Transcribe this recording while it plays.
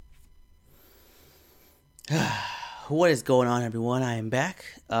What is going on, everyone? I am back.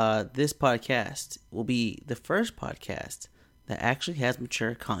 This podcast will be the first podcast that actually has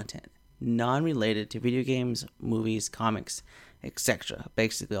mature content, non related to video games, movies, comics, etc.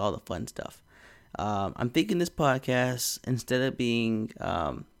 Basically, all the fun stuff. I'm thinking this podcast, instead of being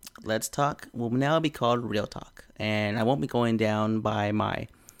Let's Talk, will now be called Real Talk. And I won't be going down by my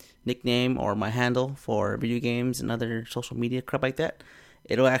nickname or my handle for video games and other social media crap like that.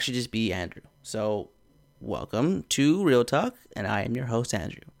 It'll actually just be Andrew. So, welcome to Real Talk, and I am your host,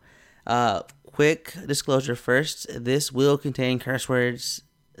 Andrew. Quick disclosure first, this will contain curse words,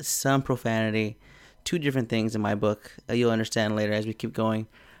 some profanity, two different things in my book. You'll understand later as we keep going.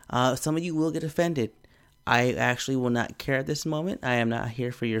 Some of you will get offended. I actually will not care at this moment. I am not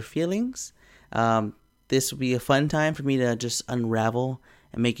here for your feelings. This will be a fun time for me to just unravel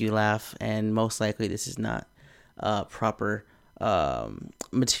and make you laugh, and most likely this is not proper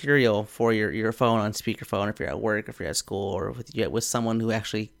material for your phone on speakerphone if you're at work, if you're at school, or with someone who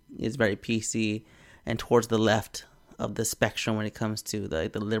actually is very PC and towards the left of the spectrum when it comes to the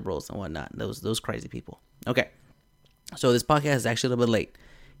liberals and whatnot, those crazy people. Okay, so this podcast is actually a little bit late.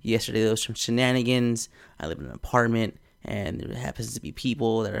 Yesterday there was some shenanigans. I live in an apartment, and there happens to be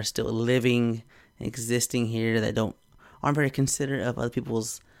people that are still living and existing here that aren't very considerate of other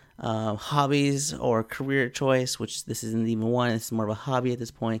people's hobbies or career choice, which this isn't even one. It's more of a hobby at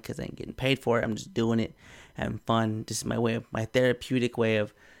this point because I ain't getting paid for it. I'm just doing it, having fun. This is my therapeutic way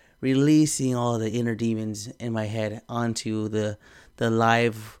of releasing all the inner demons in my head onto the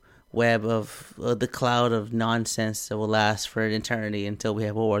live web of the cloud of nonsense that will last for an eternity until we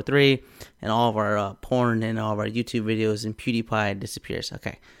have World War III and all of our porn and all of our YouTube videos and PewDiePie disappears.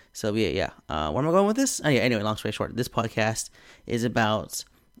 Okay, so yeah. Where am I going with this? Oh yeah. Anyway, long story short, this podcast is about.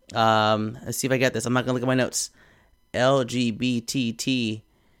 Let's see if I get this. I'm not gonna look at my notes.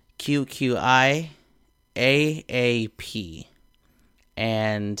 LGBTTQQIAAP,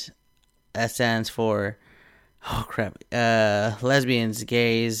 and that stands for lesbians,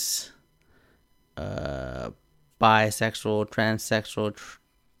 gays, bisexual, transsexual,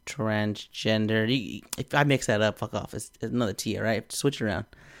 transgender. If I mix that up, fuck off. It's another T, all right? Switch it around.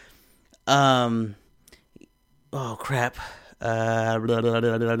 Oh crap. Blah, blah,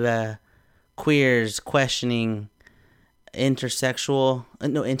 blah, blah, blah. Queers, questioning, intersex.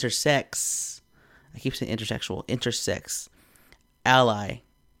 I keep saying intersexual. Intersex, ally,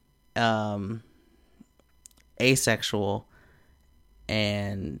 asexual,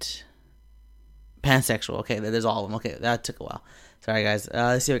 and pansexual. Okay, there's all of them. Okay, that took a while. Sorry, guys.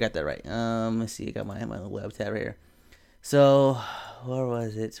 Let's see if I got that right. Let's see. I got my little web tab right here. So, where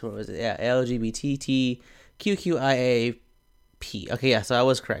was it? Yeah, LGBTTQQIAAP. Okay, yeah, so I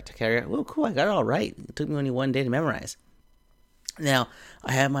was correct. Okay, well, cool, I got it all right. It took me only one day to memorize. Now,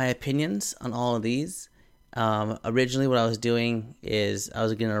 I have my opinions on all of these. Originally, what I was doing is I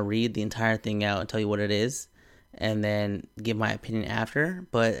was going to read the entire thing out and tell you what it is, and then give my opinion after.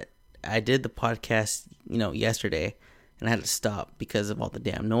 But I did the podcast, yesterday, and I had to stop because of all the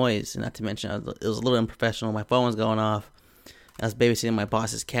damn noise. And not to mention, it was a little unprofessional. My phone was going off. I was babysitting my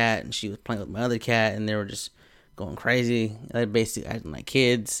boss's cat, and she was playing with my other cat, and they were just going crazy. They're basically acting like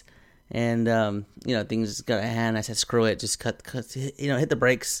kids, and things just got out of hand. I said, "Screw it, just cut, hit the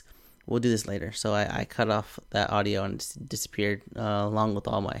brakes. We'll do this later." So I cut off that audio and just disappeared, along with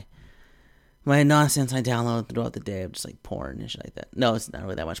all my nonsense I download throughout the day of just like porn and shit like that. No, it's not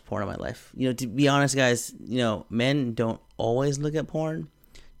really that much porn in my life. To be honest, guys, men don't always look at porn,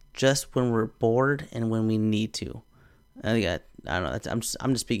 just when we're bored and when we need to. I don't know. I'm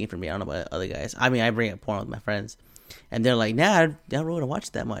just speaking for me. I don't know about other guys. I mean, I bring up porn with my friends, and they're like, "Nah, I don't really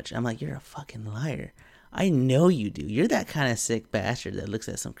watch that much." I'm like, "You're a fucking liar. I know you do. You're that kind of sick bastard that looks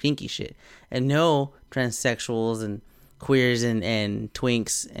at some kinky shit." And no, transsexuals and queers and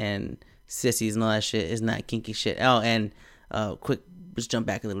twinks and sissies and all that shit is not kinky shit. Oh, and quick, just jump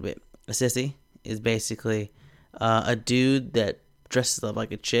back a little bit. A sissy is basically a dude that dresses up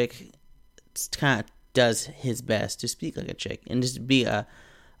like a chick. It's kind of does his best to speak like a chick and just be a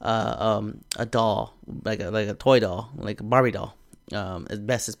doll, like a toy doll, like a Barbie doll, as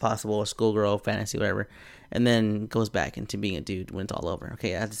best as possible, a schoolgirl fantasy, whatever, and then goes back into being a dude when it's all over.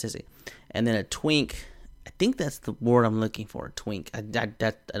 Okay, that's a sissy. And then a twink, I think that's the word I'm looking for. Twink. I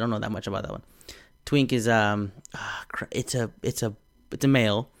don't know that much about that one. Twink is it's a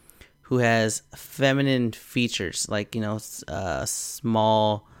male who has feminine features, like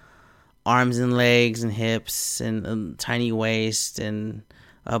small arms and legs and hips and a tiny waist and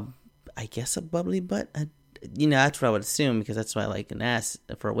I guess a bubbly butt. That's what I would assume, because that's why I like an ass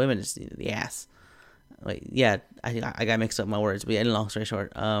for women is the ass. Wait, yeah, I got mixed up my words. But yeah, long story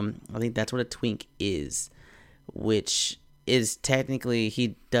short, I think that's what a twink is, which is technically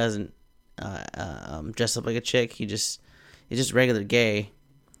he doesn't dress up like a chick. He's just regular gay,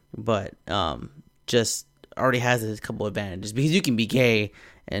 but just already has a couple advantages because you can be gay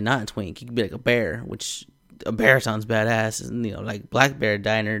and not a twink. You can be like a bear, which a bear sounds badass, and, like black bear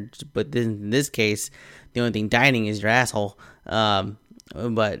diner. But in this case, the only thing dining is your asshole.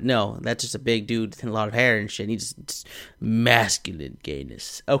 But no, that's just a big dude with a lot of hair and shit. He's just masculine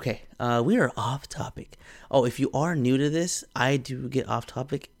gayness. Okay, we are off topic. Oh, if you are new to this, I do get off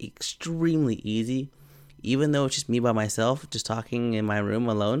topic extremely easy. Even though it's just me by myself, just talking in my room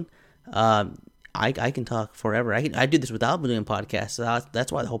alone, I can talk forever. I do this without doing podcasts. So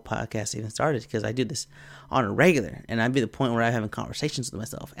that's why the whole podcast even started, because I do this on a regular. And I'd be the point where I'm having conversations with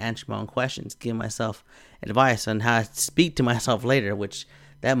myself, answering my own questions, giving myself advice on how to speak to myself later, which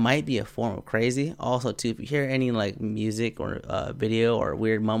that might be a form of crazy. Also, too, if you hear any like music or video or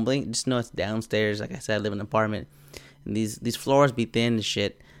weird mumbling, just know it's downstairs. Like I said, I live in an apartment, and these floors be thin as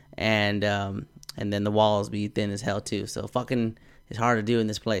shit, and then the walls be thin as hell too. So fucking, it's hard to do in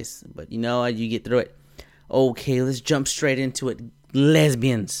this place, but you get through it. Okay, let's jump straight into it.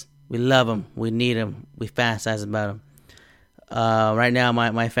 Lesbians, we love them, we need them, we fantasize about them. Right now,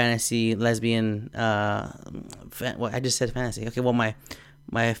 my fantasy lesbian, I just said fantasy. Okay, well my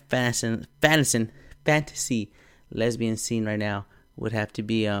fantasy lesbian scene right now would have to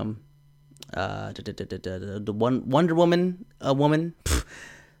be the Wonder Woman,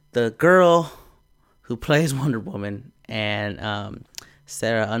 the girl who plays Wonder Woman, and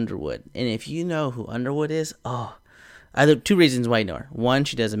Sarah Underwood. And if you know who Underwood is, either two reasons why you know her. One,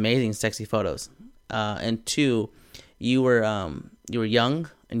 she does amazing sexy photos, and two, you were young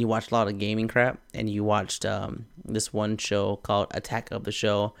and you watched a lot of gaming crap, and you watched this one show called Attack of the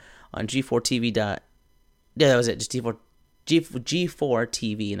Show on G4 TV. Yeah, that was it. Just G4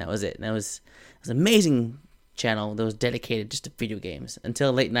 TV, and that was it. And it was an amazing channel that was dedicated just to video games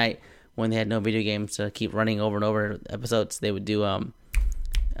until late night. When they had no video games to keep running over and over episodes, they would do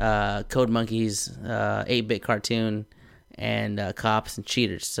Code Monkeys, 8-bit cartoon, and Cops and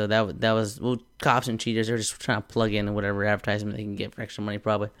Cheaters. So that was Cops and Cheaters. They're just trying to plug in whatever advertisement they can get for extra money,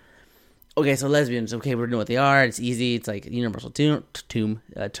 probably. Okay, so lesbians. Okay, we're doing what they are. It's easy. It's like a universal term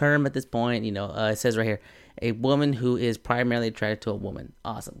at this point. It says right here, a woman who is primarily attracted to a woman.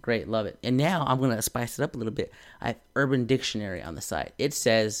 Awesome, great, love it. And now I'm gonna spice it up a little bit. I have Urban Dictionary on the side. It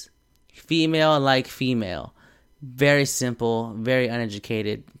says female like female. Very simple, very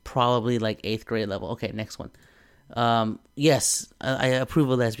uneducated, probably like 8th grade level. Okay, next one. Yes, I approve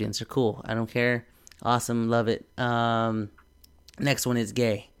of lesbians. They're cool. I don't care. Awesome, love it. Next one is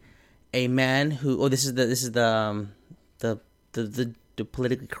gay. A man who this is the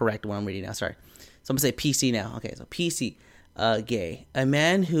politically correct one I'm reading now. Sorry. So I'm gonna say PC now. Okay, so PC, gay. A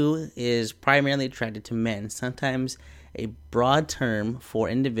man who is primarily attracted to men. Sometimes a broad term for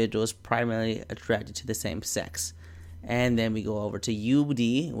individuals primarily attracted to the same sex. And then we go over to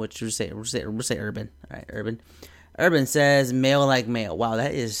UD, which we'll say urban. All right, urban. Urban says male like male. Wow,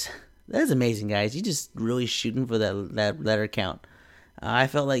 that is amazing, guys. You just really shooting for that letter count. I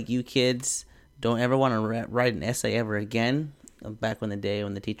felt like you kids don't ever want to write an essay ever again. Back in the day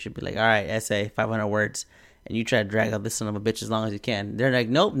when the teacher would be like, all right, essay, 500 words. And you try to drag out this son of a bitch as long as you can. They're like,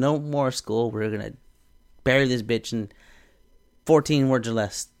 nope, no more school. We're going to bury this bitch in 14 words or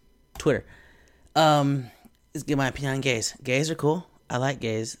less. Twitter. Let's give my opinion on gays. Gays are cool. I like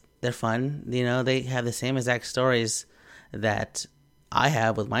gays. They're fun. They have the same exact stories that I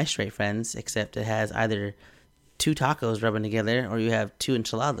have with my straight friends, except it has either 2 tacos rubbing together or you have 2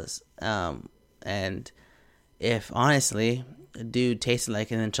 enchiladas. And if honestly a dude tasted like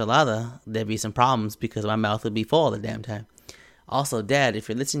an enchilada, there'd be some problems because my mouth would be full all the damn time. Also, Dad, if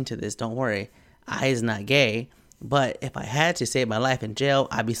you're listening to this, don't worry. I is not gay, but if I had to save my life in jail,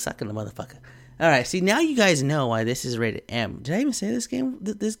 I'd be sucking the motherfucker. All right, see, now you guys know why this is rated M. Did I even say this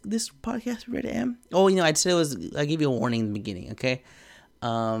this podcast is rated M? Oh, I'd say I gave you a warning in the beginning, okay?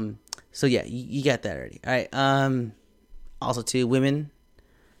 So yeah, you got that already. All right. Also, too, women.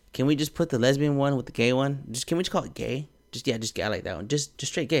 Can we just put the lesbian one with the gay one? Can we just call it gay? Just gay. I like that one. Just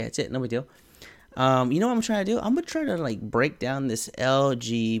straight gay. That's it. No big deal. You know what I'm trying to do? I'm gonna try to break down this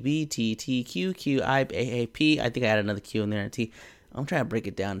LGBTTQQIAAP. I think I added another Q in there and a T. I'm trying to break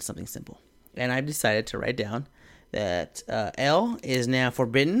it down to something simple. And I've decided to write down that L is now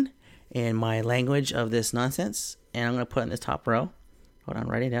forbidden in my language of this nonsense. And I'm going to put in this top row. Hold on,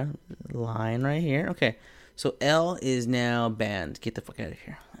 write it down. Line right here. Okay. So L is now banned. Get the fuck out of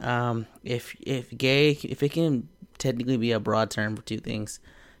here. If gay, if it can technically be a broad term for 2 things,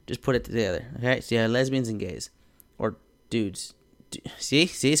 Just put it together. Okay, so you have lesbians and gays, or dudes. See,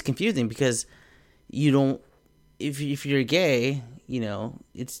 it's confusing because you don't. If you're gay,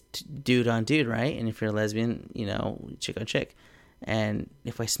 it's dude on dude, right? And if you're a lesbian, chick on chick. And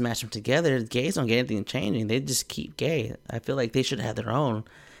if I smash them together, gays don't get anything changing. They just keep gay. I feel like they should have their own.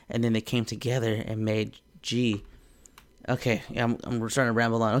 And then they came together and made G. Okay, I'm starting to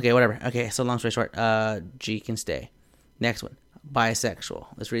ramble on. Okay, whatever. Okay, so long story short, G can stay. Next one, bisexual.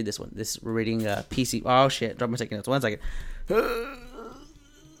 Let's read this one. We're reading PC. Oh shit, drop my second notes. 1 second.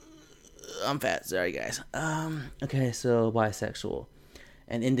 I'm fat. Sorry, guys. Okay, so bisexual,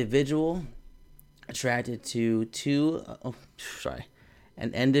 an individual attracted to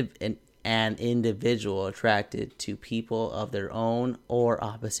an individual attracted to people of their own or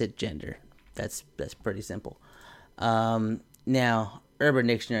opposite gender. That's pretty simple. Now, Urban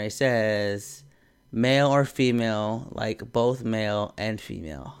Dictionary says male or female, like both male and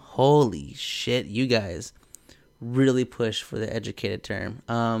female. Holy shit, you guys really push for the educated term.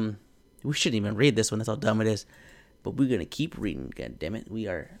 We shouldn't even read this one. That's how dumb it is. But we're gonna keep reading. God damn it, we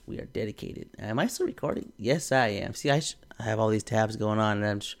are dedicated. Am I still recording? Yes, I am. See, I have all these tabs going on,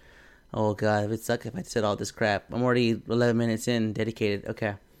 and oh god, it would suck if I said all this crap. I'm already 11 minutes in, dedicated.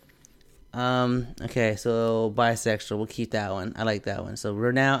 Okay. Okay, so bisexual. We'll keep that one. I like that one. So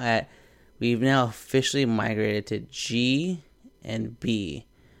we've now officially migrated to G and B.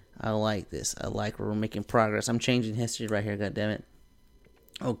 I like this. I like where we're making progress. I'm changing history right here. God damn it.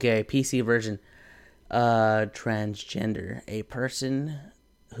 Okay, PC version. Transgender, a person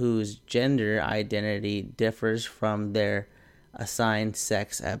whose gender identity differs from their assigned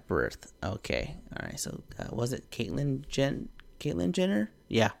sex at birth. Okay, all right. So was it Caitlyn Jenner?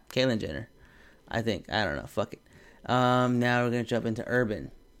 Yeah, Caitlyn Jenner. I think. I don't know. Fuck it. Now we're gonna jump into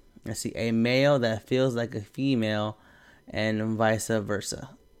urban. Let's see, a male that feels like a female, and vice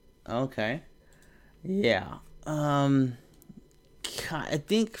versa. Okay. Yeah. I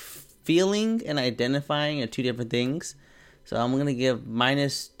think feeling and identifying are two different things. So I'm going to give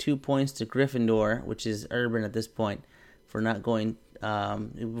 -2 points to Gryffindor, which is urban at this point, for not going,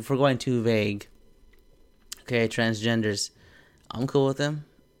 for going too vague. Okay, transgenders. I'm cool with them.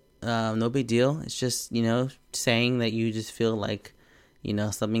 No big deal. It's just, saying that you just feel like,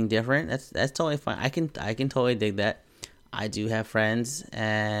 something different. That's totally fine. I can totally dig that. I do have friends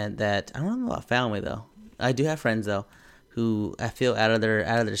and that, I don't know about family though. I do have friends though who I feel out of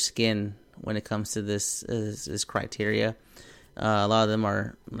their skin when it comes to this criteria. A lot of them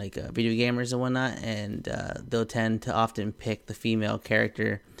are like video gamers and whatnot, and they'll tend to often pick the female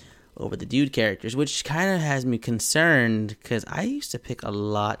character over the dude characters, which kind of has me concerned because I used to pick a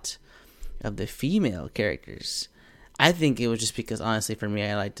lot of the female characters. I think it was just because, honestly, for me,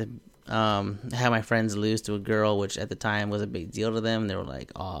 I like to have my friends lose to a girl, which at the time was a big deal to them. They were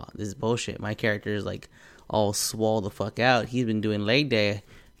like, "Oh, this is bullshit. My character is like all swole the fuck out. He's been doing leg day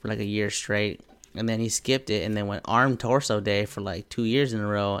for like a year straight, and then he skipped it and then went arm torso day for like 2 years in a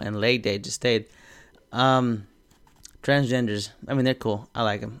row, and leg day just stayed." Transgenders, I mean, they're cool. I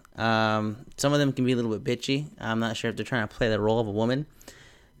like them. Some of them can be a little bit bitchy. I'm not sure if they're trying to play the role of a woman.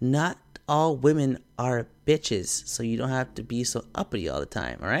 Not all women are bitches, so you don't have to be so uppity all the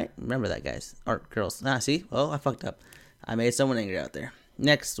time, all right? Remember that, guys. Or girls. See? Oh, I fucked up. I made someone angry out there.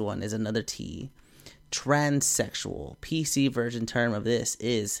 Next one is another T. Transsexual. PC version term of this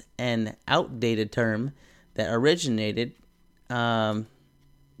is an outdated term that originated in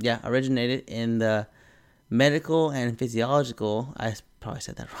the medical and physiological, I probably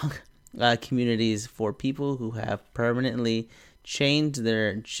said that wrong, communities for people who have permanently changed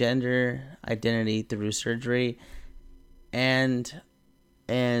their gender identity through surgery and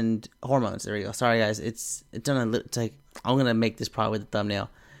hormones. There we go. Sorry guys, it's like I'm gonna make this probably the thumbnail.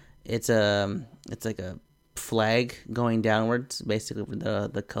 It's like a flag going downwards, basically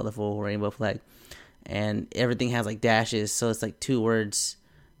the colorful rainbow flag, and everything has like dashes, so it's like two words.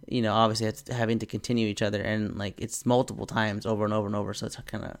 Obviously it's having to continue each other, and like it's multiple times over and over and over, so it's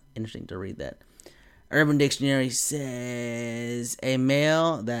kind of interesting to read that. Urban Dictionary says a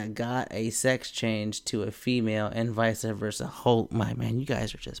male that got a sex change to a female and vice versa. Oh my man, you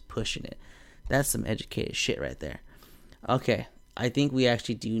guys are just pushing it. That's some educated shit right there. Okay, I think we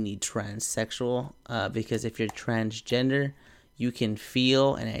actually do need transsexual, because if you're transgender, you can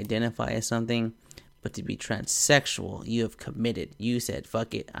feel and identify as something. But to be transsexual, you have committed. You said,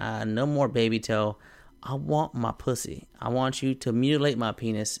 fuck it. No more baby toe. I want my pussy. I want you to mutilate my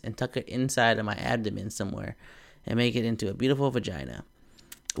penis and tuck it inside of my abdomen somewhere and make it into a beautiful vagina.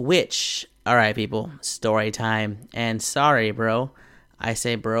 Which, alright people, story time. And sorry, bro. I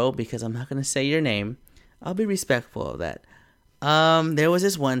say bro because I'm not going to say your name. I'll be respectful of that. There was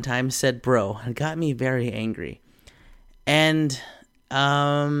this one time, said bro, it got me very angry. And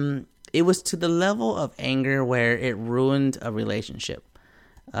it was to the level of anger where it ruined a relationship.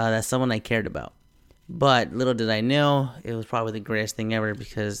 That's someone I cared about. But little did I know, it was probably the greatest thing ever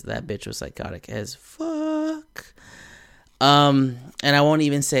because that bitch was psychotic as fuck. And I won't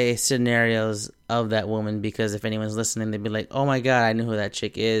even say scenarios of that woman because if anyone's listening, they'd be like, oh my God, I know who that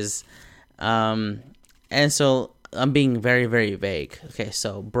chick is. And so I'm being very, very vague. Okay,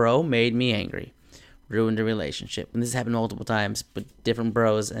 so bro made me angry. Ruined a relationship. And this happened multiple times, but different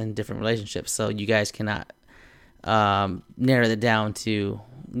bros and different relationships. So you guys cannot narrow it down to,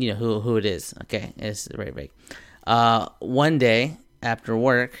 who it is. Okay, it's very vague. One day after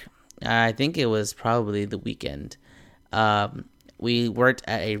work, I think it was probably the weekend, we worked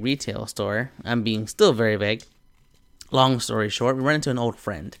at a retail store. I'm being still very vague. Long story short, we run into an old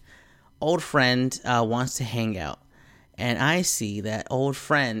friend. Old friend wants to hang out. And I see that old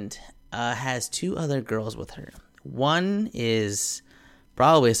friend has two other girls with her. One is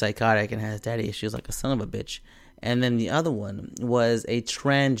probably psychotic and has daddy issues like a son of a bitch. And then the other one was a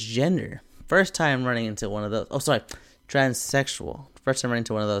transgender. First time running into one of those. Oh, sorry. Transsexual. First time running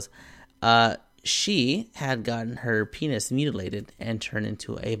into one of those. She had gotten her penis mutilated and turned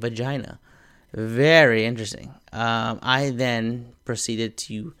into a vagina. Very interesting. I then proceeded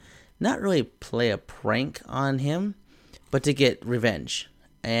to not really play a prank on him, but to get revenge.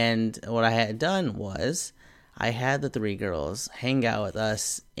 And what I had done was I had the three girls hang out with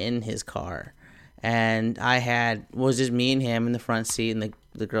us in his car. And was just me and him in the front seat and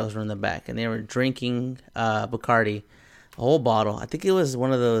the girls were in the back. And they were drinking Bacardi, a whole bottle. I think it was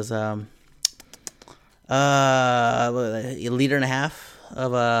one of those, a liter and a half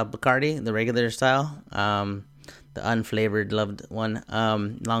of Bacardi, the regular style. The unflavored, loved one.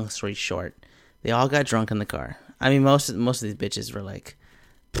 Long story short, they all got drunk in the car. I mean, most of these bitches were like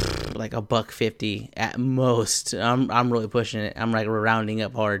 $1.50 at most. I'm really pushing it. I'm like rounding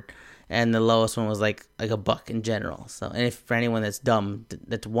up hard, and the lowest one was like $1 in general. So, and if for anyone that's dumb,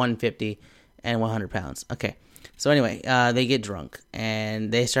 that's 150 and 100 pounds. Okay. So anyway, they get drunk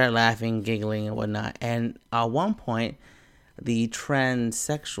and they start laughing, giggling, and whatnot. And at one point, the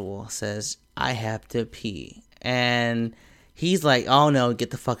transsexual says, "I have to pee," and he's like, "Oh no,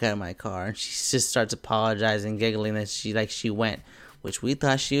 get the fuck out of my car!" And she just starts apologizing, giggling that she went. Which we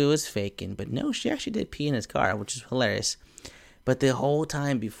thought she was faking, but no, she actually did pee in his car, which is hilarious. But the whole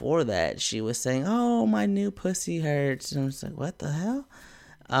time before that, she was saying, "Oh, my new pussy hurts," and I was like, "What the hell?"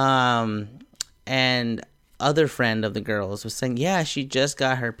 And other friend of the girls was saying, "Yeah, she just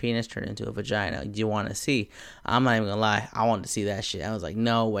got her penis turned into a vagina. Do you want to see?" I'm not even gonna lie, I wanted to see that shit. I was like,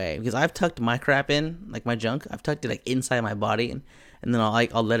 "No way," because I've tucked my crap in, like my junk. I've tucked it like inside my body, and then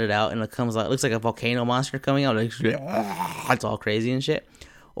I'll let it out, and it comes out. It looks like a volcano monster coming out. It's all crazy and shit.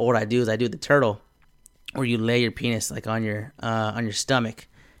 Or what I do is I do the turtle, where you lay your penis like on your stomach,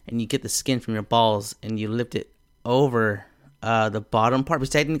 and you get the skin from your balls, and you lift it over the bottom part.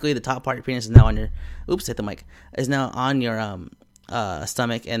 Because technically, the top part of your penis is now on your. Oops, hit the mic. Is now on your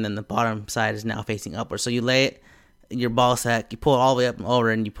stomach, and then the bottom side is now facing upwards. So you lay it, your ball sack, you pull it all the way up and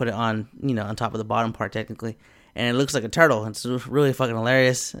over, and you put it on, on top of the bottom part technically. And it looks like a turtle. It's really fucking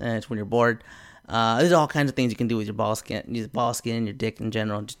hilarious. And it's when you're bored. There's all kinds of things you can do with your ball skin, your dick in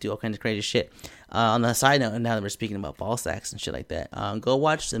general. Just do all kinds of crazy shit. On the side note, and now that we're speaking about ball sacks and shit like that, go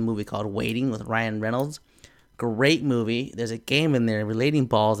watch the movie called Waiting with Ryan Reynolds. Great movie. There's a game in there relating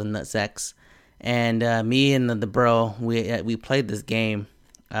balls and nut sacks. And me and the bro, we played this game.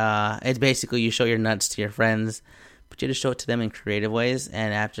 It's basically you show your nuts to your friends, but you have to show it to them in creative ways.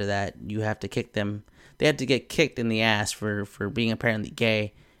 And after that, you have to kick them. They have to get kicked in the ass for being apparently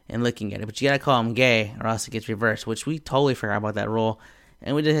gay and looking at it. But you gotta call them gay or else it gets reversed, which we totally forgot about that rule.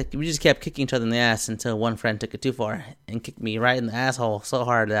 And we just kept kicking each other in the ass until one friend took it too far and kicked me right in the asshole so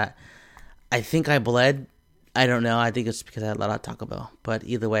hard that I think I bled. I don't know. I think it's because I had a lot of Taco Bell. But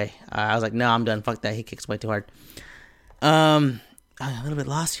either way, I was like, no, I'm done. Fuck that. He kicks way too hard. I'm a little bit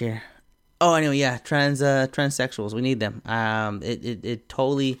lost here. Oh, anyway, yeah. Transsexuals. We need them. It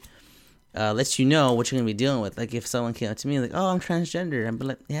totally... lets you know what you're going to be dealing with. Like, if someone came up to me like, "Oh, I'm transgender," I'd be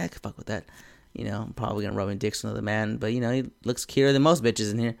like, "Yeah, I could fuck with that." I'm probably going to rub my dicks with another man, but, he looks cuter than most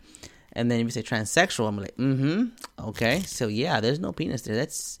bitches in here. And then if you say transsexual, I'm like, okay. So, yeah, there's no penis there.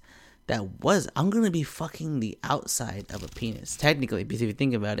 I'm going to be fucking the outside of a penis, technically, because if you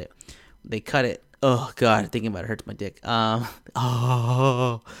think about it, they cut it. Oh, God, thinking about it hurts my dick. They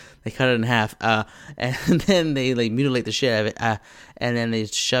cut it in half. And then they, mutilate the shit out of it. And then they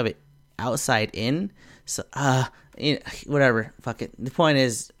shove it outside in. So whatever, fuck it. The point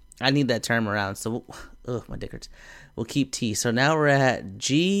is I need that term around. So Ugh, my dick hurts. We'll keep T. So now we're at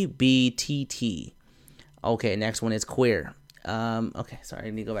GBTT. Okay, next one is queer. Okay, sorry,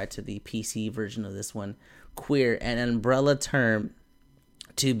 I need to go back to the PC version of this one. Queer, an umbrella term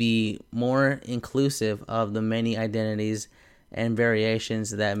to be more inclusive of the many identities and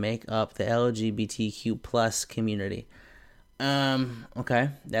variations that make up the LGBTQ plus community. Okay,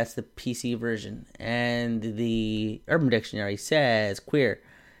 that's the PC version. And the Urban Dictionary says queer.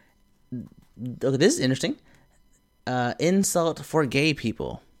 Okay, this is interesting. Insult for gay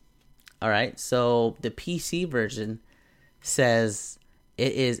people. All right, so the PC version says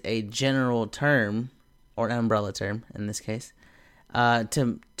it is a general term, or an umbrella term in this case,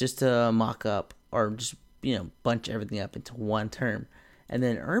 to mock up or just bunch everything up into one term. And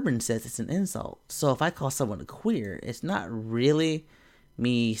then Urban says it's an insult. So if I call someone a queer, it's not really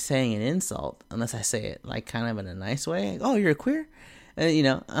me saying an insult unless I say it like kind of in a nice way. Like, oh, you're a queer, but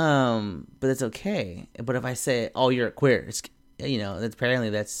it's okay. But if I say, oh, you're a queer, it's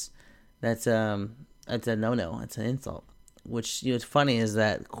that's a no-no. It's an insult. Which what's funny is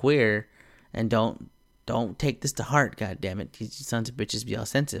that queer, and don't take this to heart, god damn it, you sons of bitches be all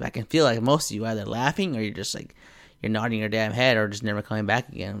sensitive. I can feel like most of you either laughing or you're just like you're nodding your damn head or just never coming back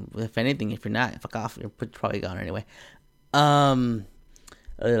again. If anything, if you're not, fuck off. You're probably gone anyway. Blah,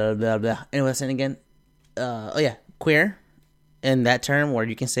 blah, blah. Anyway, what's saying again? Queer. In that term, where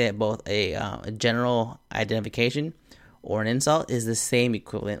you can say it both a general identification or an insult, is the same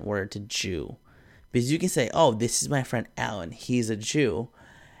equivalent word to Jew. Because you can say, oh, this is my friend Alan, he's a Jew.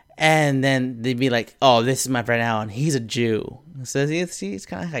 And then they'd be like, oh, this is my friend Alan, he's a Jew. So see, it's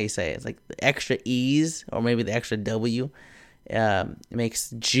kind of how you say it. It's like the extra E's or maybe the extra W makes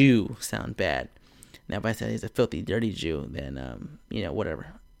Jew sound bad. Now, if I say he's a filthy, dirty Jew, then,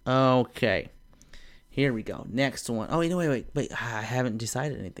 whatever. Okay. Here we go. Next one. Oh, wait. I haven't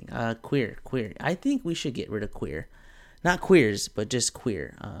decided anything. Queer. I think we should get rid of queer. Not queers, but just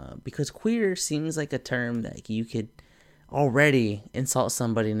queer. Because queer seems like a term that you could already insult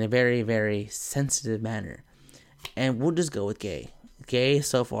somebody in a very, very sensitive manner. And we'll just go with gay. Gay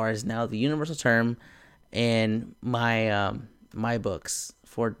so far is now the universal term in my books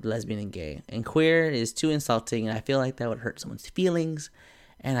for lesbian and gay. And queer is too insulting, and I feel like that would hurt someone's feelings.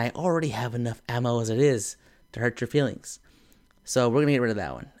 And I already have enough ammo as it is to hurt your feelings. So we're going to get rid of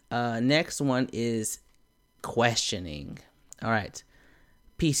that one. Next one is questioning. All right.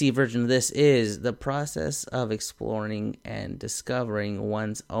 PC version of this is the process of exploring and discovering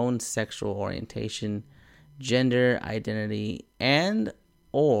one's own sexual orientation, gender identity, and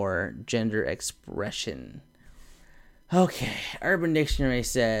or gender expression. Okay, Urban Dictionary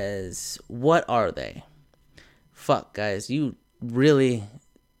says, what are they? Fuck, guys, why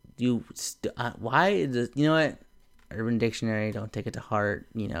is you know what? Urban Dictionary, don't take it to heart,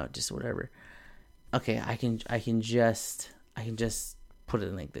 just whatever. Okay, I can just put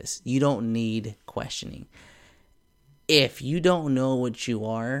it like this. You don't need questioning. If you don't know what you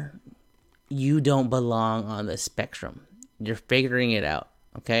are, you don't belong on the spectrum. You're figuring it out,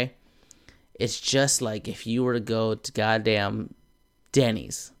 okay? It's just like if you were to go to goddamn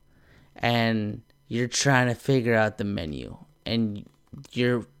Denny's and you're trying to figure out the menu and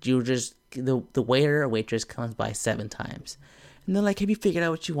you're just the waiter or waitress comes by 7 times and they're like, have you figured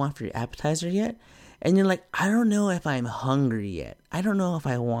out what you want for your appetizer yet? And you're like, I don't know if I'm hungry yet. I don't know if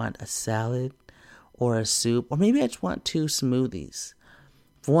I want a salad or a soup, or maybe I just want 2 smoothies.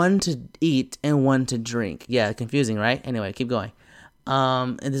 One to eat and one to drink. Yeah, confusing, right? Anyway, keep going.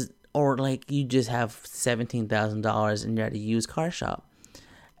 Or like you just have $17,000 and you're at a used car shop.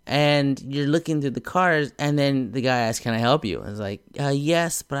 And you're looking through the cars, and then the guy asks, can I help you? And it's like,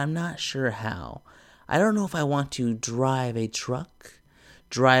 yes, but I'm not sure how. I don't know if I want to drive a truck,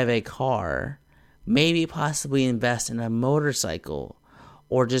 drive a car, maybe possibly invest in a motorcycle,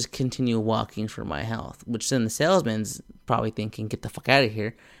 or just continue walking for my health. Which then the salesman's probably thinking, get the fuck out of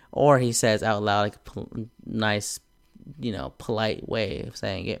here. Or he says out loud, like a nice, polite way of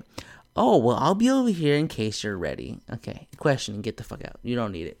saying it. Oh, well, I'll be over here in case you're ready. Okay, question, get the fuck out. You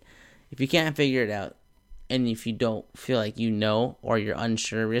don't need it. If you can't figure it out, and if you don't feel like you know, or you're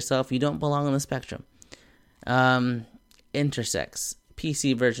unsure of yourself, you don't belong on the spectrum. Intersex.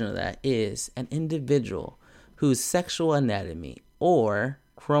 PC version of that is an individual whose sexual anatomy or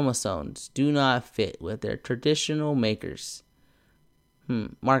chromosomes do not fit with their traditional markers.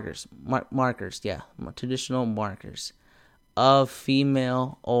 Traditional markers of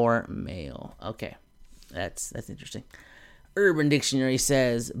female or male. Okay, that's interesting. Urban Dictionary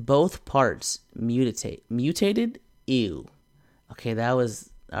says both parts mutated. Ew. Okay, that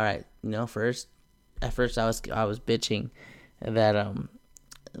was all right. At first I was bitching that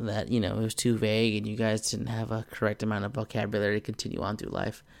that, you know, it was too vague and you guys didn't have a correct amount of vocabulary to continue on through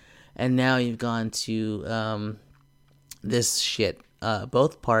life. And now you've gone to this shit.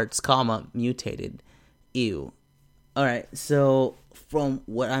 Both parts, comma, mutated. Ew. Alright, so from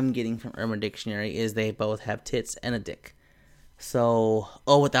what I'm getting from Urban Dictionary is they both have tits and a dick. So,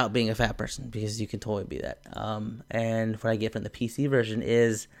 without being a fat person, because you can totally be that. And what I get from the PC version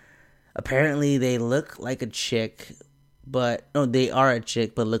is apparently they look like a chick, they are a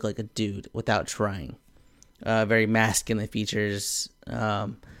chick, but look like a dude without trying. Very masculine features.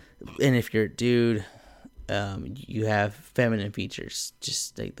 And if you're a dude, you have feminine features,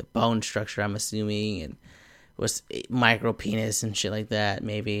 just like the bone structure, I'm assuming, and was micro penis and shit like that,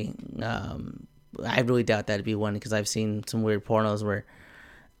 maybe. I really doubt that'd be one, because I've seen some weird pornos where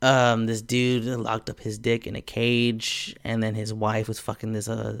this dude locked up his dick in a cage, and then his wife was fucking this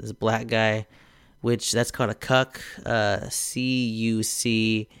black guy, which that's called a cuck,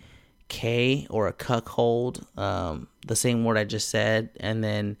 C-U-C-K, or a cuckold, the same word I just said, and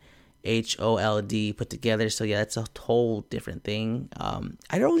then H-O-L-D put together. So yeah, that's a whole different thing.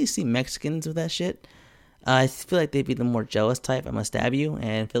 I don't really see Mexicans with that shit. I feel like they'd be the more jealous type. I'm gonna stab you.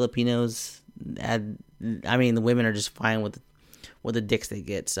 And Filipinos, the women are just fine with the dicks they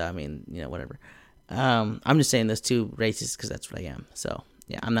get. So I mean, you know, whatever. I'm just saying those two races because that's what I am. So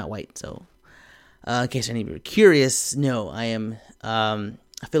yeah, I'm not white. So in case any of you are curious, no, I am a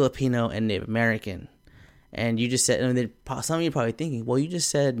Filipino and Native American. And you just said, some of you are probably thinking, well, you just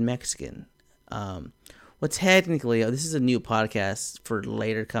said Mexican. Well, technically, this is a new podcast for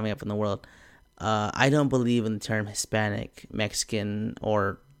later coming up in the world. I don't believe in the term Hispanic, Mexican,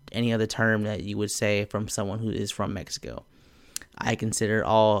 or any other term that you would say from someone who is from Mexico. I consider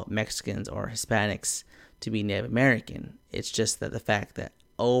all Mexicans or Hispanics to be Native American. It's just that the fact that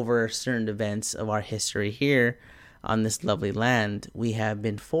over certain events of our history here on this lovely land, we have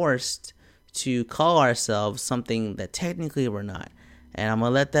been forced to call ourselves something that technically we're not. And I'm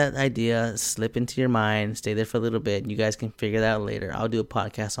going to let that idea slip into your mind, stay there for a little bit, and you guys can figure that out later. I'll do a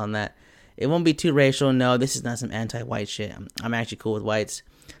podcast on that. It won't be too racial. No, this is not some anti-white shit. I'm actually cool with whites,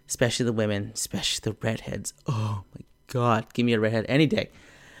 especially the women, especially the redheads. Oh my God, give me a redhead any day.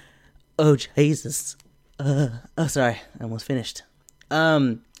 Oh Jesus. Sorry, I almost finished.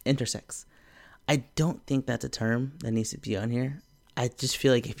 Intersex. I don't think that's a term that needs to be on here. I just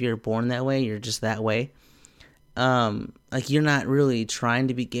feel like if you're born that way, you're just that way. Like you're not really trying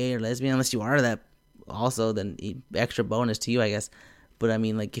to be gay or lesbian unless you are that. Also, then extra bonus to you, I guess. But I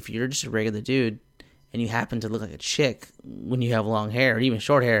mean, like, if you're just a regular dude and you happen to look like a chick when you have long hair or even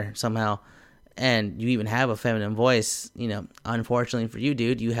short hair somehow, and you even have a feminine voice, you know, unfortunately for you,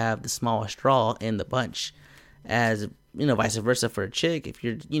 dude, you have the smallest straw in the bunch. As, you know, vice versa for a chick. If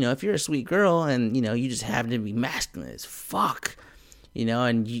you're a sweet girl and, you know, you just happen to be masculine as fuck, you know,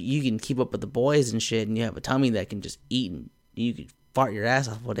 and you can keep up with the boys and shit, and you have a tummy that can just eat, and you could fart your ass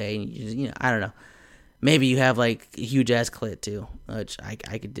off all day, and you just, you know, I don't know. Maybe you have, like, a huge-ass clit, too, which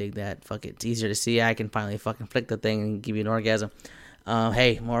I could dig that. Fuck it. It's easier to see. I can finally fucking flick the thing and give you an orgasm.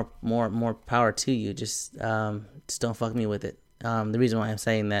 Hey, more power to you. Just don't fuck me with it. The reason why I'm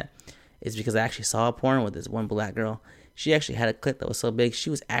saying that is because I actually saw a porn with this one black girl. She actually had a clit that was so big,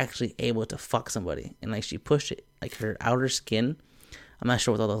 she was actually able to fuck somebody. And, like, she pushed it, like, her outer skin. I'm not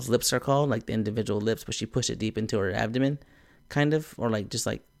sure what all those lips are called, like, the individual lips, but she pushed it deep into her abdomen, kind of, or, like, just,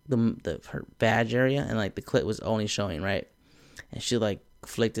 like, her vag area, and like the clit was only showing, right? And she like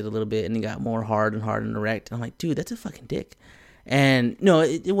flicked it a little bit and it got more hard and erect, and I'm like, dude, that's a fucking dick. And no,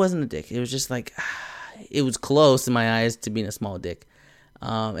 it wasn't a dick. It was just like it was close in my eyes to being a small dick.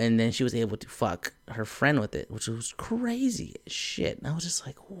 And then she was able to fuck her friend with it, which was crazy as shit. And I was just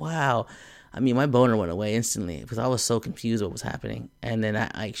like, wow. I mean, my boner went away instantly because I was so confused what was happening. And then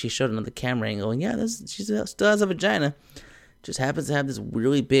she showed another camera angle, and yeah, she still has a vagina. Just happens to have this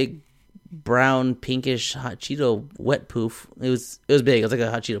really big brown pinkish hot Cheeto wet poof. It was big. It was like a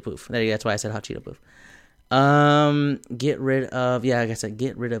hot Cheeto poof. There you go. That's why I said hot Cheeto poof. Get rid of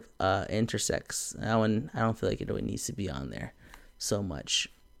intersex. That one, I don't feel like it really needs to be on there so much.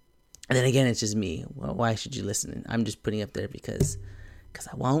 And then again, it's just me. Well, why should you listen? I'm just putting it up there because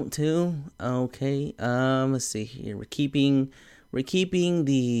I want to. Okay. Let's see here. We're keeping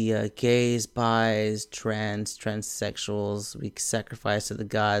the gays, bis, transsexuals. We sacrifice to the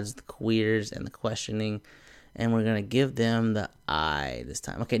gods, the queers, and the questioning. And we're going to give them the I this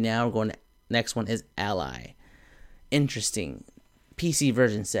time. Okay, now we're going to, next one is ally. Interesting. PC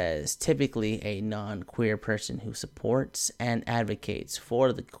version says, typically a non-queer person who supports and advocates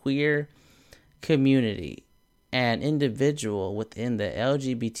for the queer community. An individual within the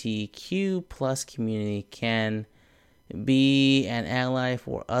LGBTQ plus community can be an ally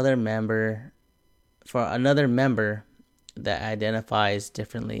for another member that identifies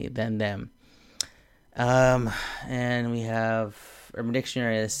differently than them. And we have Urban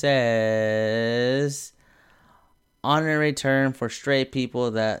Dictionary that says honorary term for straight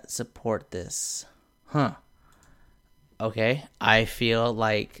people that support this. Okay, I feel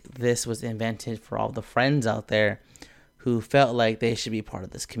like this was invented for all the friends out there who felt like they should be part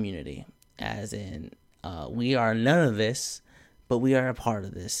of this community. As in, we are none of this, but we are a part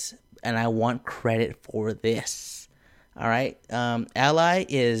of this. And I want credit for this. All right? Ally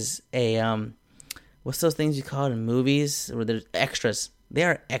is a, what's those things you call it in movies where there's extras? They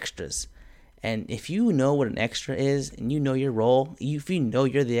are extras. And if you know what an extra is and you know your role, if you know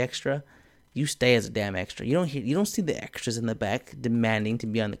you're the extra, you stay as a damn extra. You don't see the extras in the back demanding to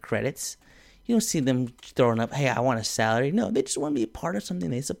be on the credits. You don't see them throwing up, hey, I want a salary. No, they just want to be a part of something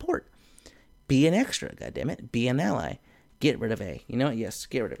they support. Be an extra, goddammit. Be an ally. Get rid of A. You know what? Yes,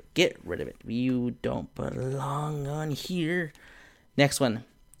 get rid of it. Get rid of it. You don't belong on here. Next one.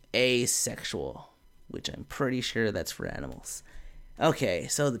 Asexual, which I'm pretty sure that's for animals. Okay,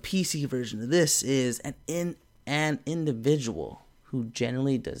 so the PC version of this is an individual who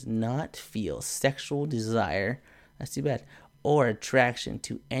generally does not feel sexual desire, that's too bad, or attraction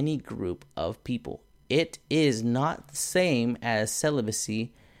to any group of people. It is not the same as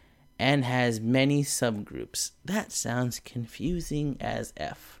celibacy and has many subgroups. That sounds confusing as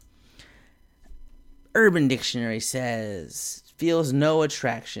F. Urban Dictionary says, feels no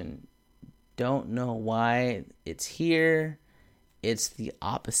attraction. Don't know why it's here. It's the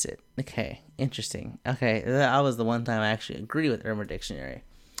opposite. Okay, interesting. Okay, that was the one time I actually agree with Urban Dictionary.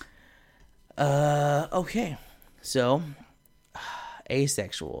 Okay, so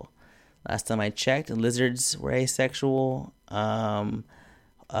asexual. Last time I checked, lizards were asexual.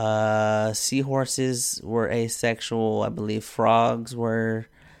 Seahorses were asexual. I believe frogs were.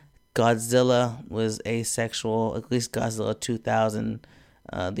 Godzilla was asexual. At least Godzilla 2000,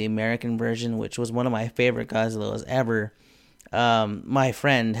 the American version, which was one of my favorite Godzillas ever. My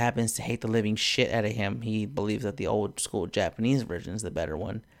friend happens to hate the living shit out of him. He believes that the old school Japanese version is the better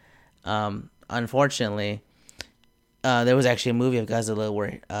one. Unfortunately, there was actually a movie of Godzilla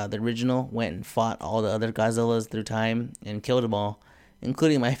where the original went and fought all the other Godzillas through time and killed them all,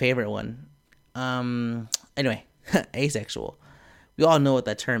 including my favorite one. Anyway, asexual. We all know what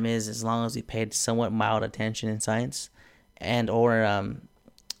that term is as long as we paid somewhat mild attention in science. And or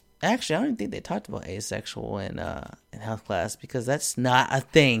actually, I don't even think they talked about asexual in health class because that's not a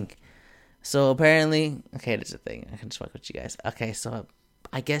thing. So apparently, okay, it's a thing. I can just fuck with you guys. Okay, so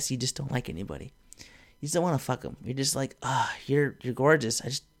I guess you just don't like anybody. You just don't want to fuck them. You're just like, you're gorgeous.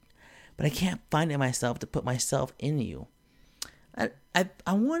 But I can't find it myself to put myself in you. I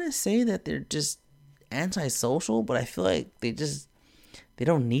want to say that they're just antisocial, but I feel like they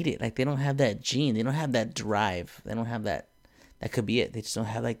don't need it. Like they don't have that gene. They don't have that drive. They don't have that. That could be it. They just don't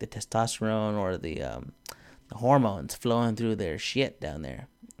have like the testosterone or the hormones flowing through their shit down there.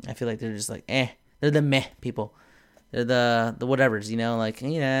 I feel like they're just like, they're the meh people. They're the whatevers, you know, like,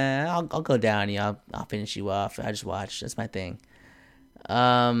 yeah, I'll go down, you know, I'll finish you off. I just watch. That's my thing.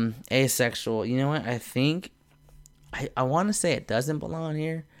 Asexual. You know what? I think I want to say it doesn't belong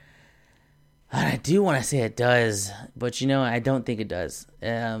here. And I do want to say it does, but you know, I don't think it does.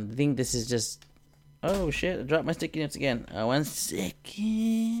 I think this is just. Oh shit! I dropped my sticky notes again. 1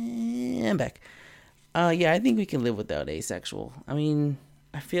 second. I'm back. Yeah, I think we can live without asexual. I mean,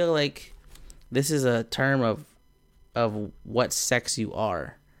 I feel like this is a term of what sex you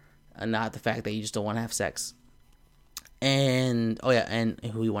are, and not the fact that you just don't want to have sex. And and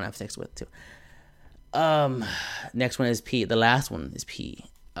who you want to have sex with too. Next one is P. The last one is P.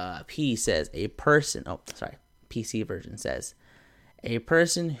 P says a person. Oh, sorry. PC version says a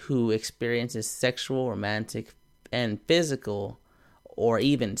person who experiences sexual, romantic, and physical, or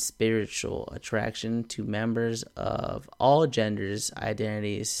even spiritual attraction to members of all genders,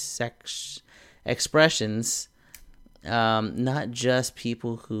 identities, sex expressions, not just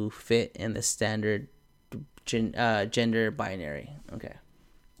people who fit in the standard gender binary. Okay.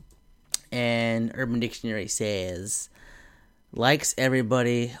 And Urban Dictionary says, likes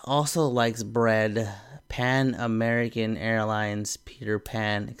everybody, also likes bread, Pan American Airlines, Peter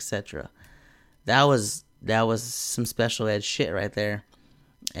Pan, etc. That was some special ed shit right there.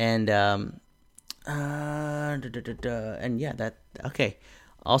 And and yeah, that okay.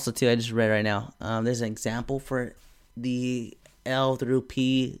 Also too, I just read right now. There's an example for the L through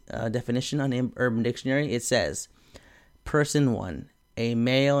P definition on Urban Dictionary. It says, person 1, a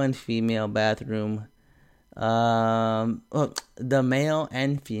male and female bathroom The male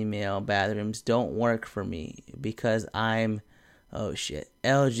and female bathrooms don't work for me because I'm,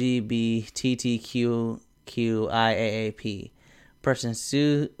 LGBTTQQIAAP.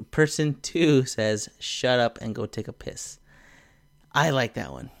 Person two says, shut up and go take a piss. I like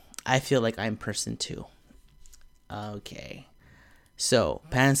that one. I feel like I'm person two. Okay. So,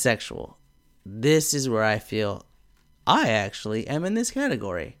 pansexual. This is where I feel I actually am in this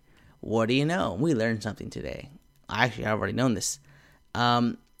category. What do you know? We learned something today. Actually, I've already known this.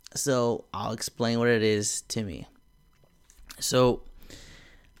 So I'll explain what it is to me. So,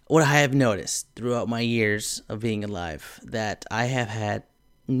 what I have noticed throughout my years of being alive, that I have had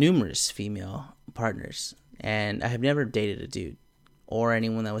numerous female partners, and I have never dated a dude or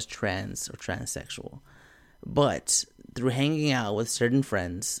anyone that was trans or transsexual. But through hanging out with certain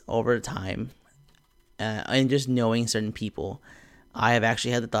friends over time, and just knowing certain people, I have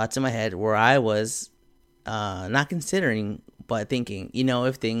actually had the thoughts in my head where I was not considering, but thinking,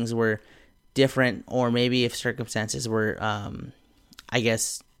 if things were different, or maybe if circumstances were, I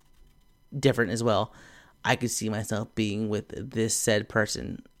guess, different as well, I could see myself being with this said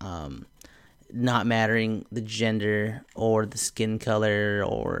person, not mattering the gender or the skin color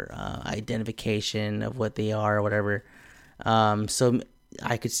or identification of what they are or whatever. So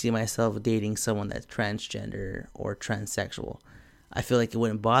I could see myself dating someone that's transgender or transsexual. I feel like it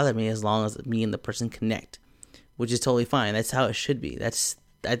wouldn't bother me as long as me and the person connect, which is totally fine. That's how it should be. I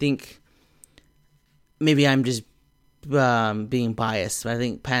think maybe I'm just being biased, but I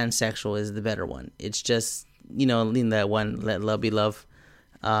think pansexual is the better one. It's just, lean that one, let love be love.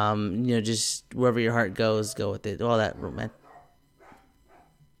 Just wherever your heart goes, go with it. All that romantic.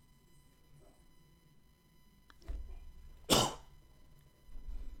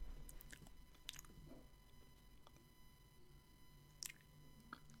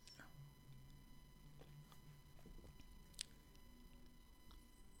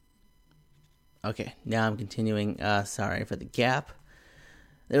 Okay, now I'm continuing. Sorry for the gap.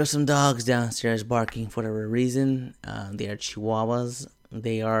 There were some dogs downstairs barking for whatever reason. They are chihuahuas.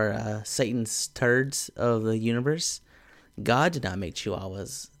 They are Satan's turds of the universe. God did not make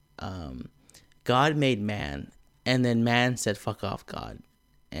chihuahuas. God made man, and then man said, fuck off, God.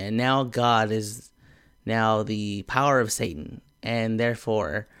 And now God is now the power of Satan, and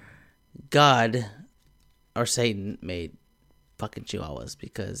therefore God or Satan made fucking chihuahuas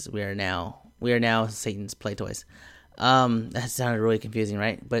because we are now Satan's play toys. That sounded really confusing,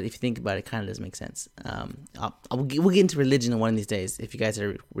 right? But if you think about it, it kind of does make sense. We'll get into religion one of these days if you guys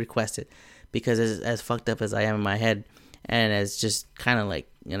are requested, because as fucked up as I am in my head, and as just kind of like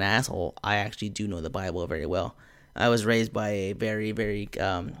an asshole, I actually do know the Bible very well. I was raised by a very, very,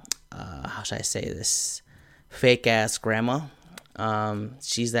 how should I say this, fake ass grandma.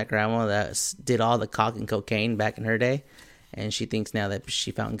 She's that grandma that did all the coke and cocaine back in her day, and she thinks now that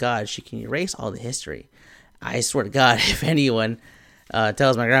she found God, she can erase all the history. I swear to God, if anyone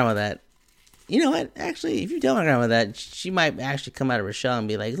tells my grandma that, you know what, actually, if you tell my grandma that, she might actually come out of her shell and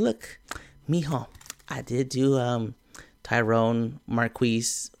be like, look, mijo, I did do Tyrone,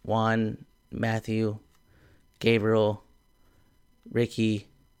 Marquise, Juan, Matthew, Gabriel, Ricky,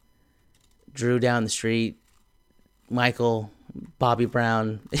 Drew down the street, Michael, Bobby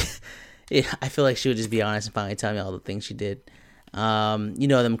Brown. Yeah, I feel like she would just be honest and finally tell me all the things she did.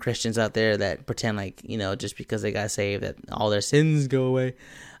 Them Christians out there that pretend like, just because they got saved that all their sins go away.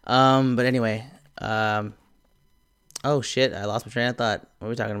 But anyway, oh shit, I lost my train of thought. What are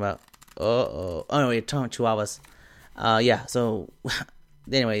we talking about? Oh no, we're talking chihuahuas. Yeah, so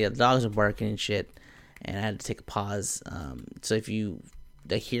anyway, the dogs were barking and shit, and I had to take a pause. So if you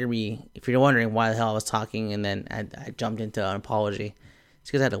hear me, if you're wondering why the hell I was talking and then I jumped into an apology, it's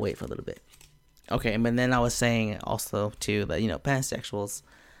because I had to wait for a little bit. Okay, but then I was saying also too that pansexuals,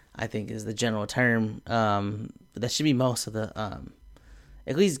 I think, is the general term. That should be most of the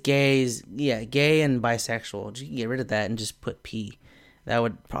at least gays. Yeah, gay and bisexual. You can get rid of that and just put P. That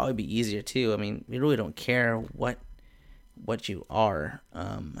would probably be easier too. I mean, we really don't care what you are.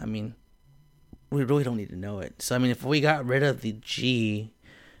 I mean, we really don't need to know it. So I mean, if we got rid of the G,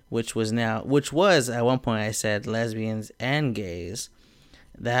 which was at one point I said lesbians and gays,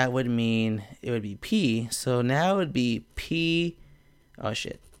 that would mean it would be P. So now it would be P. Oh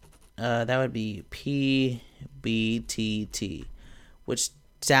shit. That would be PBTT, which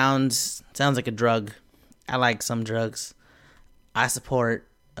sounds like a drug. I like some drugs. I support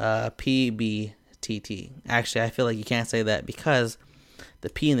PBTT. Actually, I feel like you can't say that because the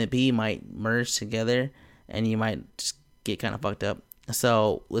P and the B might merge together and you might just get kind of fucked up.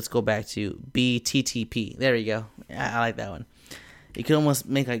 So let's go back to BTTP. There we go. I like that one. You could almost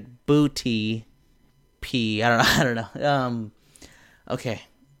make like booty P. I don't know. I don't know. Okay,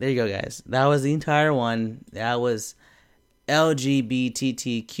 there you go, guys. That was the entire one. That was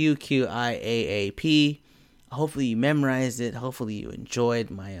LGBTTQQIAAP. Hopefully you memorized it. Hopefully you enjoyed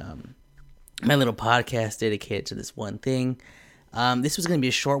my my little podcast dedicated to this one thing. This was going to be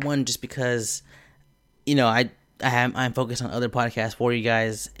a short one just because, I'm focused on other podcasts for you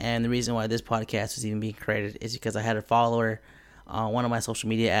guys, and the reason why this podcast was even being created is because I had a follower on one of my social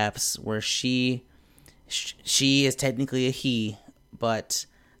media apps where she is technically a he, but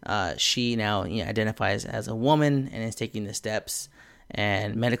she now identifies as a woman and is taking the steps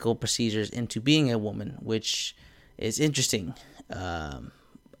and medical procedures into being a woman, which is interesting.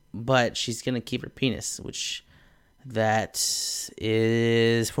 But she's gonna keep her penis, which that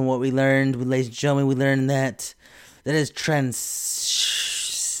is, from what we learned, ladies and gentlemen, we learned that is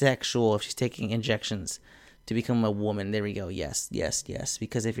transsexual if she's taking injections to become a woman. There we go. Yes.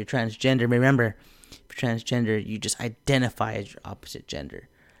 Because if you're transgender, remember, if you're transgender, you just identify as your opposite gender.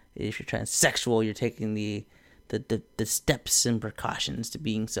 If you're transsexual, you're taking the steps and precautions to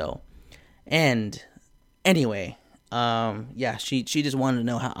being so. And anyway, she just wanted to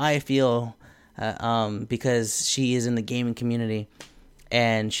know how I feel, because she is in the gaming community,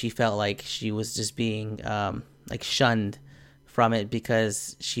 and she felt like she was just being shunned from it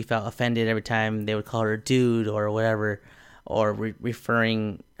because she felt offended every time they would call her dude or whatever, or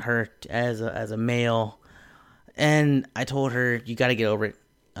referring her as a male. And I told her, you got to get over it.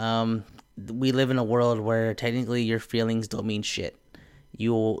 We live in a world where technically your feelings don't mean shit.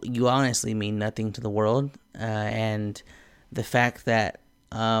 You honestly mean nothing to the world, and the fact that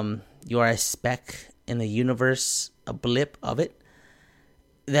you are a speck in the universe, a blip of it,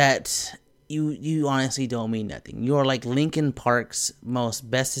 that you honestly don't mean nothing. You're like Linkin Park's most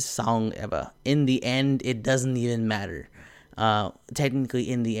bestest song ever. In the end, it doesn't even matter.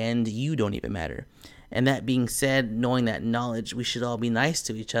 Technically, in the end, you don't even matter. And that being said, knowing that knowledge, we should all be nice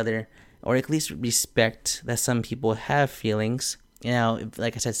to each other, or at least respect that some people have feelings.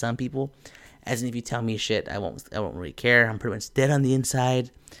 Like I said, some people, as in if you tell me shit, I won't really care. I'm pretty much dead on the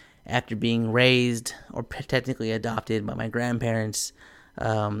inside after being raised or technically adopted by my grandparents,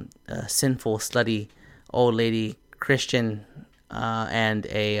 a sinful, slutty old lady Christian, and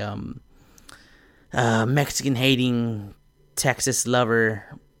a Mexican-hating Texas lover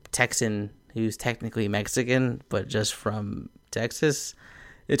Texan who's technically Mexican but just from Texas.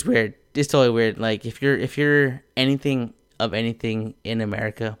 It's weird. It's totally weird. Like if you're anything of anything in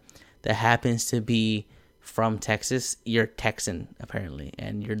America that happens to be from Texas, you're Texan apparently,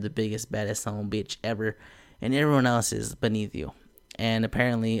 and you're the biggest, baddest son of a bitch ever, and everyone else is beneath you. And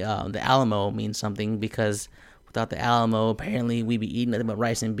apparently, the Alamo means something, because without the Alamo, apparently we'd be eating nothing but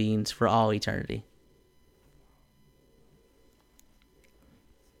rice and beans for all eternity.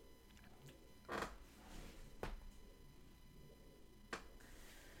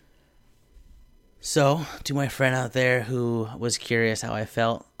 So, to my friend out there who was curious how I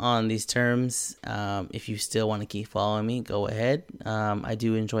felt on these terms, if you still want to keep following me, go ahead. I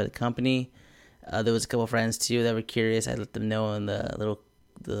do enjoy the company. There was a couple friends too that were curious. I let them know in the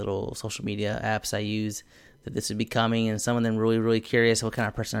little social media apps I use that this would be coming, and some of them really, really curious what kind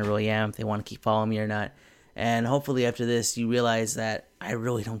of person I really am, if they want to keep following me or not. And hopefully after this, you realize that I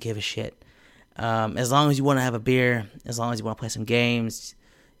really don't give a shit. As long as you want to have a beer, as long as you want to play some games,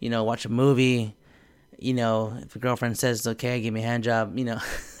 watch a movie. If your girlfriend says it's okay, give me a hand job,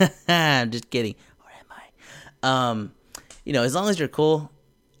 I'm just kidding. Or am I? As long as you're cool,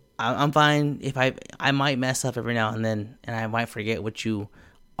 I'm fine. If I might mess up every now and then, and I might forget what you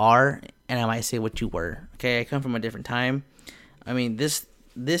are, and I might say what you were. Okay, I come from a different time. I mean, this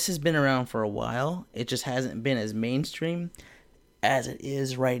has been around for a while. It just hasn't been as mainstream as it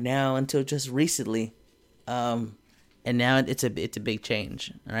is right now until just recently. And now it's a big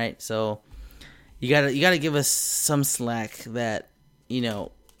change. All right, so you gotta give us some slack that,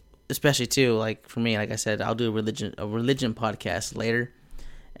 especially too, like for me, like I said, I'll do a religion podcast later,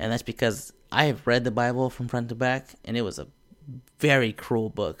 and that's because I have read the Bible from front to back, and it was a very cruel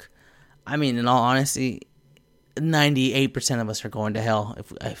book. I mean, in all honesty, 98% of us are going to hell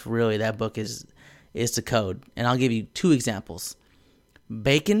if really that book is the code. And I'll give you two examples: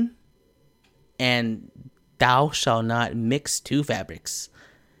 bacon and thou shalt not mix two fabrics.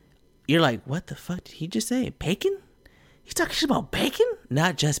 You're like, what the fuck did he just say? Bacon? He's talking shit about bacon?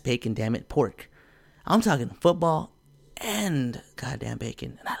 Not just bacon, damn it, pork. I'm talking football and goddamn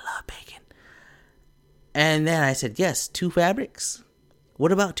bacon. And I love bacon. And then I said, yes, two fabrics.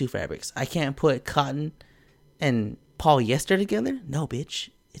 What about two fabrics? I can't put cotton and polyester together? No, bitch.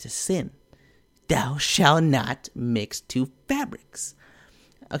 It's a sin. Thou shalt not mix two fabrics.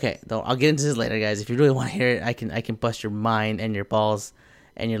 Okay, though I'll get into this later, guys. If you really want to hear it, I can bust your mind and your balls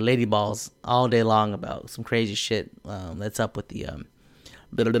and your lady balls all day long about some crazy shit that's up with the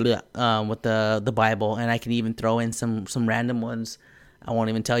with the Bible, and I can even throw in some random ones. I won't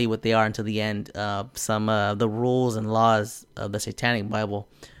even tell you what they are until the end. Some the rules and laws of the Satanic Bible,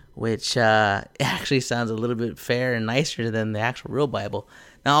 which actually sounds a little bit fair and nicer than the actual real Bible.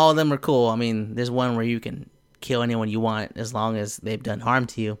 Now, all of them are cool. I mean, there's one where you can kill anyone you want as long as they've done harm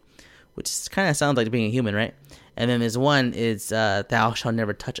to you, which kind of sounds like being a human, right? And then there's one is thou shalt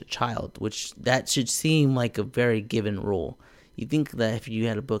never touch a child, which that should seem like a very given rule. You think that if you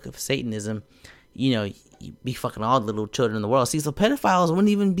had a book of Satanism, you'd be fucking all the little children in the world. See, so pedophiles wouldn't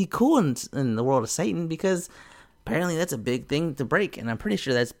even be cool in the world of Satan, because apparently that's a big thing to break, and I'm pretty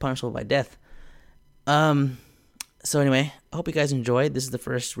sure that's punishable by death. So anyway, I hope you guys enjoyed. This is the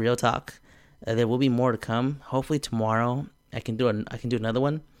first real talk. There will be more to come. Hopefully tomorrow I can do another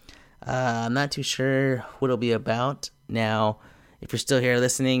one. I'm not too sure what it'll be about. Now, if you're still here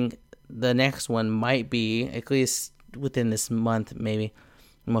listening, the next one might be at least within this month, maybe.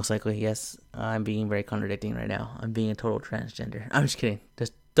 Most likely, yes. I'm being very contradicting right now. I'm being a total transgender. I'm just kidding.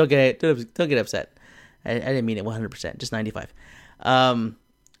 Just don't get upset. I didn't mean it 100%. Just 95. A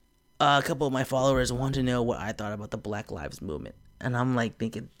couple of my followers want to know what I thought about the Black Lives Movement. And I'm like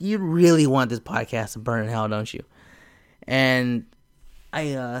thinking, you really want this podcast to burn in hell, don't you? And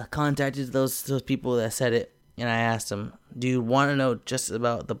I contacted those people that said it, and I asked them, do you want to know just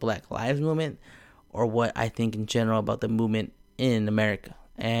about the Black Lives Movement, or what I think in general about the movement in America?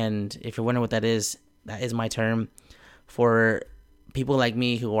 And if you're wondering what that is my term for people like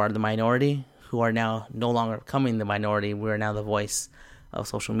me who are the minority, who are now no longer becoming the minority. We're now the voice of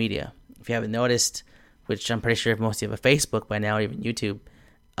social media. If you haven't noticed, which I'm pretty sure if most of you have a Facebook by now, or even YouTube,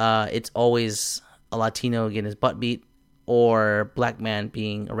 it's always a Latino getting his butt beat, or black man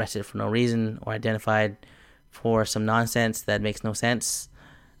being arrested for no reason, or identified for some nonsense that makes no sense.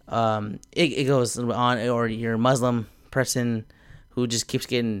 It goes on, or you're a Muslim person who just keeps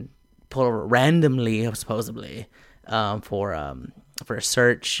getting pulled over randomly, supposedly, for a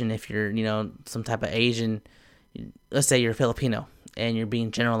search. And if you're, some type of Asian, let's say you're Filipino, and you're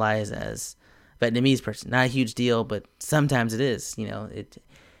being generalized as Vietnamese person, not a huge deal, but sometimes it is. It's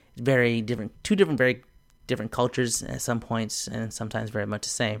very different, very different cultures at some points, and sometimes very much the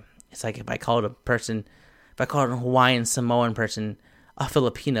same. It's like if I called a Hawaiian Samoan person a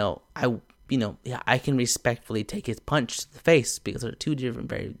Filipino, I can respectfully take his punch to the face, because they're two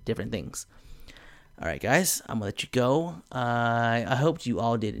very different things. All right, guys, I'm going to let you go. I hope you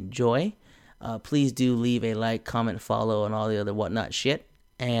all did enjoy. Please do leave a like, comment, follow, and all the other whatnot shit.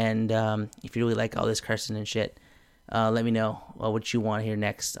 And if you really like all this cursing and shit, let me know what you want to hear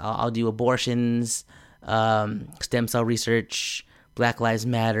next. I'll do abortions, stem cell research, Black Lives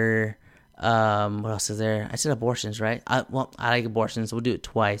Matter. What else is there? I said abortions, right? I like abortions, so we'll do it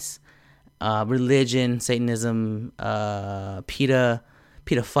twice. Religion, Satanism, pedophiles.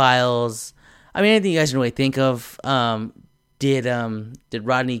 I mean, anything you guys can really think of. Did not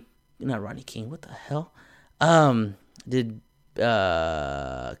Rodney King? What the hell? Did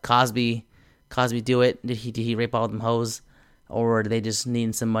Cosby do it? Did he rape all them hoes, or do they just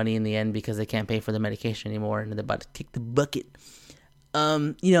need some money in the end because they can't pay for the medication anymore and they're about to kick the bucket?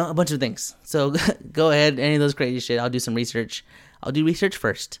 A bunch of things. So go ahead, any of those crazy shit. I'll do some research. I'll do research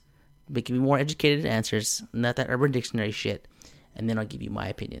first, but give me more educated answers, not that Urban Dictionary shit, and then I'll give you my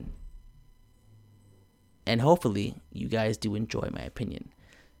opinion. And hopefully you guys do enjoy my opinion.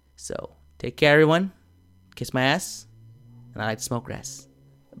 So take care, everyone. Kiss my ass, and I like to smoke grass.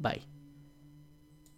 Bye.